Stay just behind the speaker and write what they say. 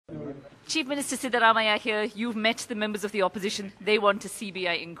Chief Minister Siddaramaiah here. You've met the members of the opposition. They want a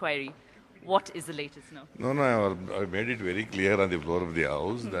CBI inquiry. What is the latest now? No, I made it very clear on the floor of the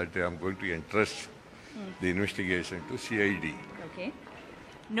House that I am going to entrust the investigation to CID. Okay.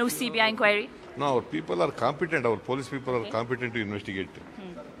 No CBI inquiry? No, our people are competent. Our police people are competent to investigate.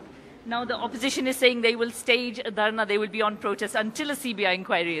 Now the opposition is saying they will stage a dharna, they will be on protest until a CBI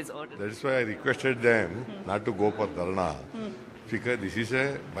inquiry is ordered. That is why I requested them not to go for dharna. Because this is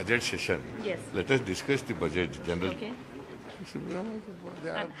a budget session. Yes. Let us discuss the budget generally. Okay.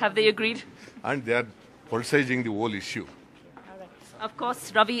 Have they agreed? And they are politicizing the whole issue. Of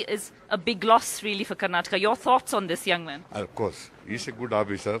course, Ravi is a big loss really for Karnataka. Your thoughts on this young man? Of course, he is a good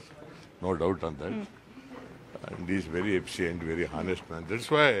officer, no doubt on that. And he is very efficient, very honest man.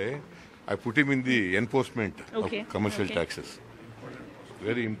 That's why I put him in the enforcement of commercial taxes.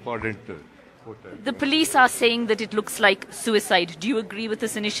 Very important. The police are saying that it looks like suicide. Do you agree with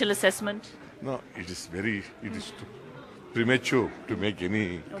this initial assessment? No, it is premature to make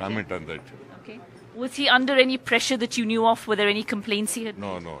any comment on that. Okay. Was he under any pressure that you knew of? Were there any complaints he had?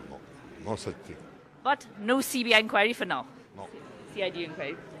 No such thing. But no CBI inquiry for now? No. CID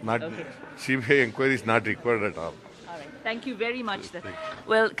inquiry? Not, CBI inquiry is not required at all. All right. Thank you very much.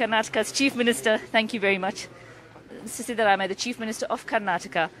 Well, Karnataka's Chief Minister, thank you very much. Mr. Siddaramaiah, the Chief Minister of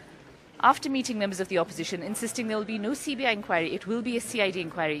Karnataka, after meeting members of the opposition, insisting there will be no CBI inquiry, it will be a CID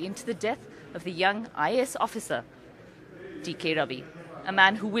inquiry into the death of the young IAS officer, DK Ravi, a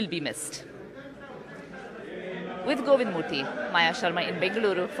man who will be missed. With Govind Murthy, Maya Sharma in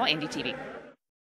Bengaluru for NDTV.